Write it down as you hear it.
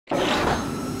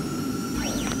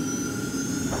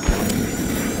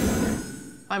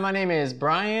Hi, my name is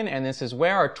Brian, and this is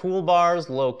where our toolbars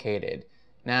located.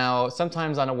 Now,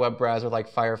 sometimes on a web browser like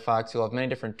Firefox, you'll have many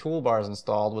different toolbars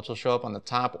installed, which will show up on the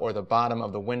top or the bottom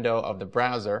of the window of the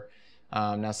browser.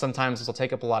 Now, sometimes this will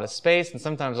take up a lot of space, and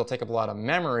sometimes it'll take up a lot of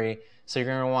memory, so you're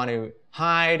going to want to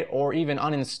hide or even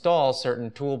uninstall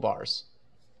certain toolbars.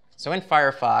 So in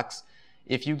Firefox,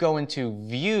 if you go into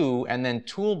View and then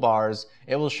Toolbars,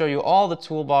 it will show you all the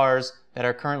toolbars that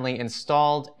are currently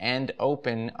installed and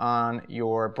open on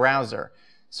your browser.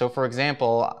 So for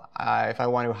example, if I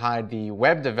want to hide the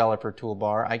web developer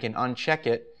toolbar, I can uncheck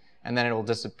it and then it will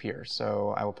disappear.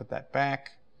 So I will put that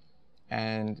back,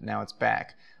 and now it's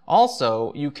back.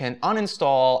 Also, you can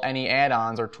uninstall any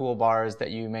add-ons or toolbars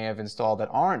that you may have installed that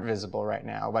aren't visible right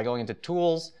now by going into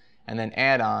Tools and then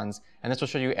Add-ons, and this will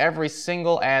show you every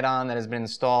single add-on that has been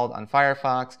installed on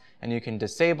Firefox, and you can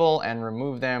disable and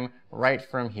remove them right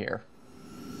from here.